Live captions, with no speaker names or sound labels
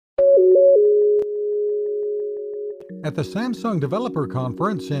At the Samsung Developer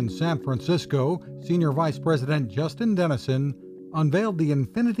Conference in San Francisco, Senior Vice President Justin Denison unveiled the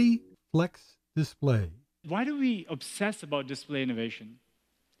Infinity Flex display. Why do we obsess about display innovation?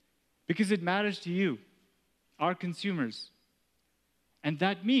 Because it matters to you, our consumers. And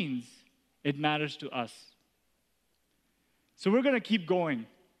that means it matters to us. So we're going to keep going.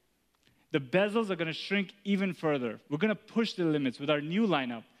 The bezels are going to shrink even further. We're going to push the limits with our new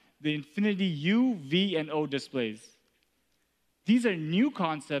lineup, the Infinity U, V, and O displays. These are new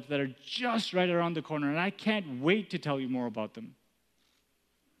concepts that are just right around the corner, and I can't wait to tell you more about them.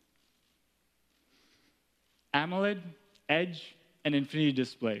 AMOLED, Edge, and Infinity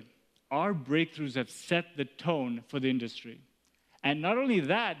Display. Our breakthroughs have set the tone for the industry. And not only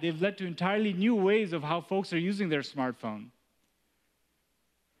that, they've led to entirely new ways of how folks are using their smartphone.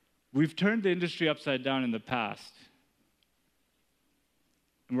 We've turned the industry upside down in the past,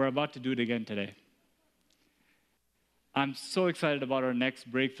 and we're about to do it again today. I'm so excited about our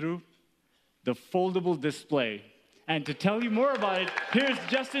next breakthrough, the foldable display. And to tell you more about it, here's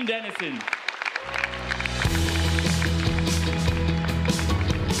Justin Denison.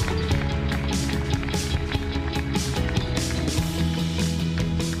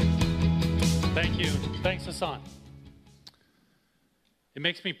 Thank you. Thanks, Hassan. It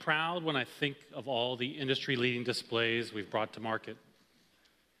makes me proud when I think of all the industry-leading displays we've brought to market.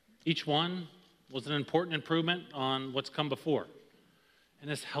 Each one was an important improvement on what's come before and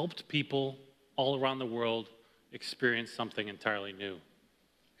has helped people all around the world experience something entirely new.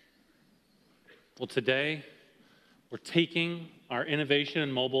 Well, today, we're taking our innovation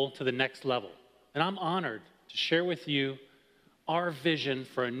in mobile to the next level, and I'm honored to share with you our vision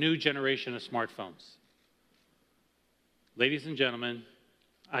for a new generation of smartphones. Ladies and gentlemen,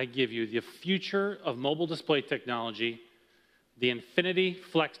 I give you the future of mobile display technology, the Infinity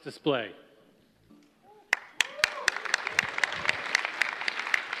Flex display.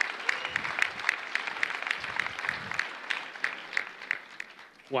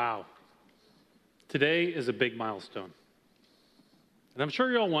 Wow. Today is a big milestone. And I'm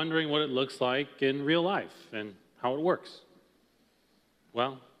sure you're all wondering what it looks like in real life and how it works.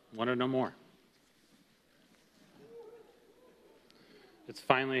 Well, want to know more? It's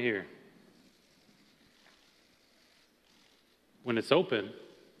finally here. When it's open,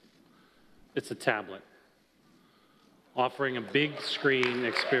 it's a tablet, offering a big screen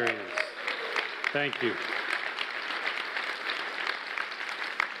experience. Thank you.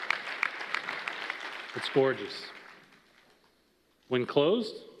 It's gorgeous. When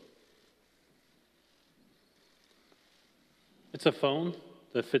closed, it's a phone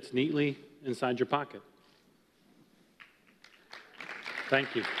that fits neatly inside your pocket.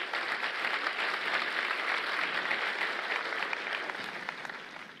 Thank you.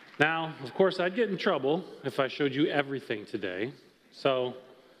 Now, of course, I'd get in trouble if I showed you everything today. So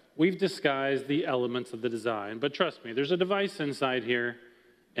we've disguised the elements of the design, but trust me, there's a device inside here,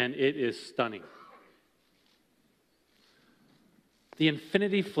 and it is stunning. The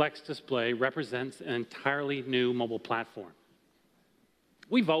Infinity Flex display represents an entirely new mobile platform.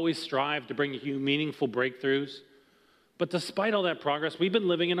 We've always strived to bring you meaningful breakthroughs, but despite all that progress, we've been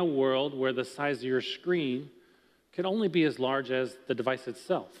living in a world where the size of your screen can only be as large as the device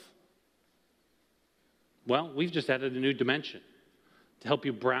itself. Well, we've just added a new dimension to help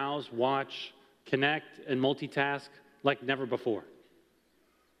you browse, watch, connect, and multitask like never before.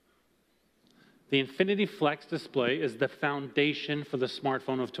 The Infinity Flex display is the foundation for the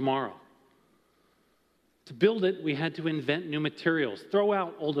smartphone of tomorrow. To build it, we had to invent new materials, throw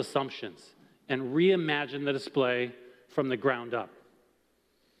out old assumptions, and reimagine the display from the ground up.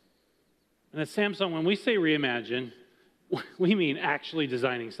 And at Samsung, when we say reimagine, we mean actually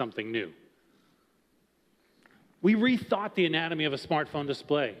designing something new. We rethought the anatomy of a smartphone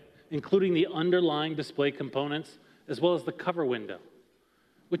display, including the underlying display components, as well as the cover window,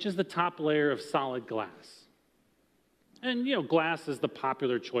 which is the top layer of solid glass. And, glass is the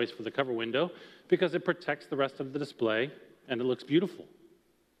popular choice for the cover window because it protects the rest of the display and it looks beautiful.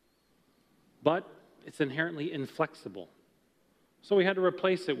 But it's inherently inflexible. So we had to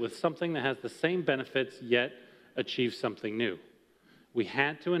replace it with something that has the same benefits yet achieves something new. We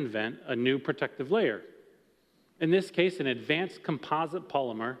had to invent a new protective layer. In this case, an advanced composite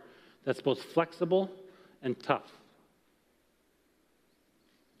polymer that's both flexible and tough.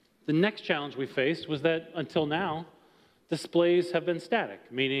 The next challenge we faced was that until now, displays have been static,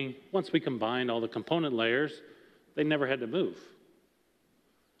 meaning once we combined all the component layers, they never had to move.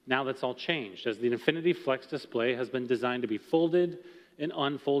 Now that's all changed, as the Infinity Flex display has been designed to be folded and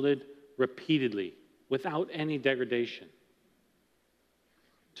unfolded repeatedly without any degradation.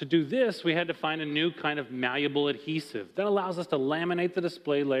 To do this, we had to find a new kind of malleable adhesive that allows us to laminate the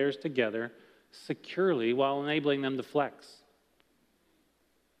display layers together securely while enabling them to flex.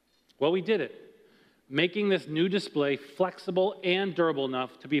 Well, we did it, making this new display flexible and durable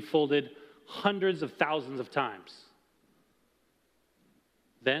enough to be folded hundreds of thousands of times.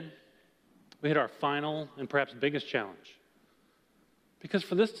 Then, we hit our final and perhaps biggest challenge. Because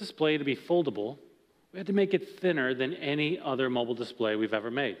for this display to be foldable, we had to make it thinner than any other mobile display we've ever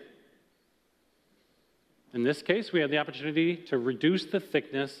made. In this case, we had the opportunity to reduce the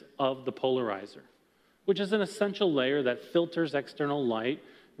thickness of the polarizer, which is an essential layer that filters external light,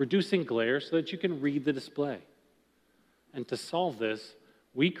 reducing glare so that you can read the display. And to solve this,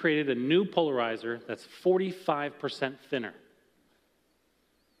 we created a new polarizer that's 45% thinner.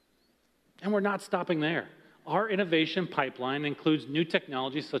 And we're not stopping there. Our innovation pipeline includes new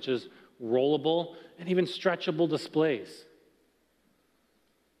technologies such as rollable and even stretchable displays.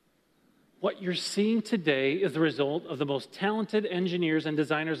 What you're seeing today is the result of the most talented engineers and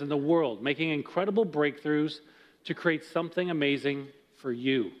designers in the world making incredible breakthroughs to create something amazing for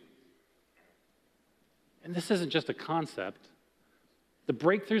you. And this isn't just a concept. The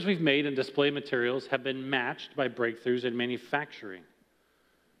breakthroughs we've made in display materials have been matched by breakthroughs in manufacturing.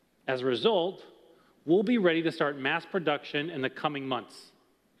 As a result, we'll be ready to start mass production in the coming months.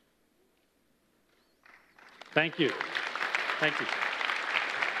 Thank you. Thank you.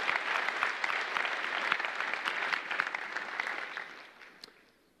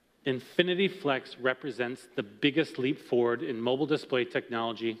 Infinity Flex represents the biggest leap forward in mobile display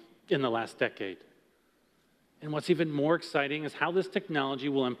technology in the last decade. And what's even more exciting is how this technology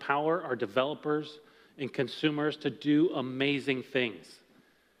will empower our developers and consumers to do amazing things.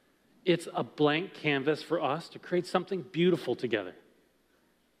 It's a blank canvas for us to create something beautiful together.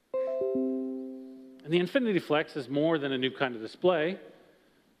 And the Infinity Flex is more than a new kind of display.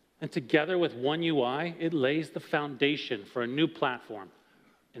 And together with One UI, it lays the foundation for a new platform,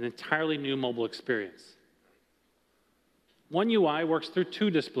 an entirely new mobile experience. One UI works through two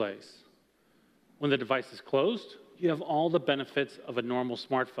displays. When the device is closed, you have all the benefits of a normal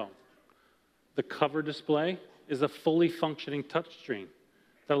smartphone. The cover display is a fully functioning touchscreen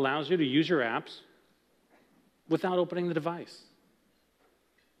that allows you to use your apps without opening the device.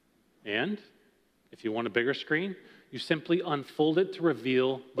 And if you want a bigger screen, you simply unfold it to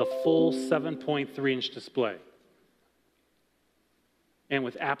reveal the full 7.3-inch display. And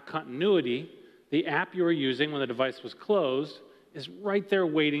with app continuity, the app you were using when the device was closed is right there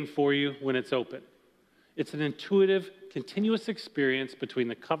waiting for you when it's open. It's an intuitive, continuous experience between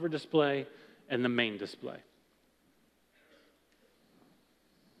the cover display and the main display.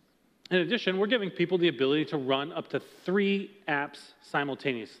 In addition, we're giving people the ability to run up to 3 apps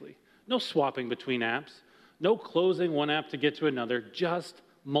simultaneously. No swapping between apps, no closing one app to get to another, just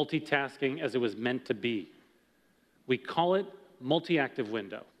multitasking as it was meant to be. We call it multi-active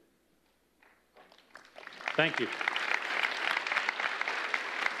window. Thank you.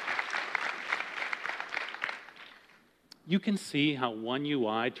 You can see how One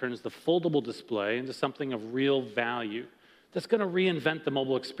UI turns the foldable display into something of real value that's going to reinvent the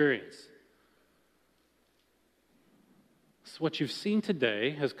mobile experience. So what you've seen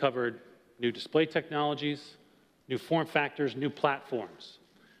today has covered new display technologies, new form factors, new platforms,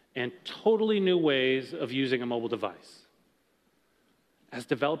 and totally new ways of using a mobile device. As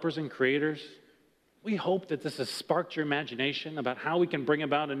developers and creators, we hope that this has sparked your imagination about how we can bring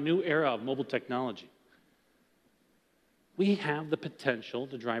about a new era of mobile technology. We have the potential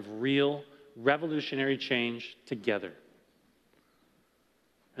to drive real, revolutionary change together.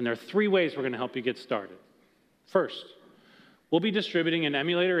 And there are 3 ways we're going to help you get started. First, we'll be distributing an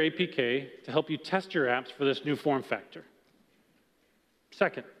emulator APK to help you test your apps for this new form factor.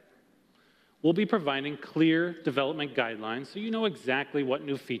 Second, we'll be providing clear development guidelines so you know exactly what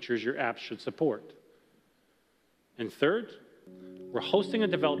new features your apps should support. And third, we're hosting a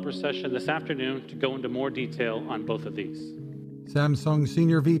developer session this afternoon to go into more detail on both of these. Samsung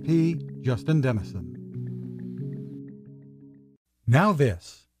Senior VP Justin Denison. Now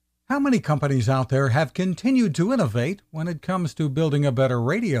this. How many companies out there have continued to innovate when it comes to building a better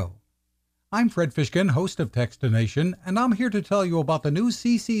radio? I'm Fred Fishkin, host of Techstination, and I'm here to tell you about the new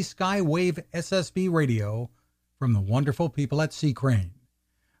CC Skywave SSB radio from the wonderful people at C. Crane.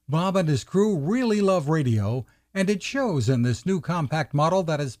 Bob and his crew really love radio, and it shows in this new compact model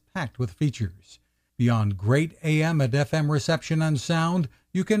that is packed with features. Beyond great AM and FM reception and sound,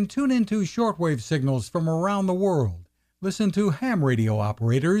 you can tune into shortwave signals from around the world, listen to ham radio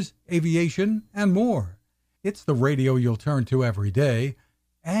operators, aviation, and more. It's the radio you'll turn to every day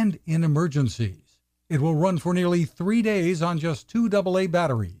and in emergencies. It will run for nearly 3 days on just 2 AA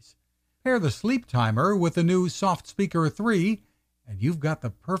batteries. Pair the sleep timer with the new Soft Speaker 3, and you've got the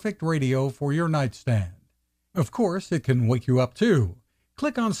perfect radio for your nightstand. Of course, it can wake you up too.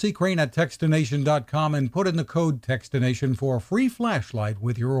 Click on C-Crane at Techstination.com and put in the code Techstination for a free flashlight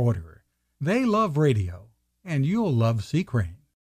with your order. They love radio, and you'll love C-Crane.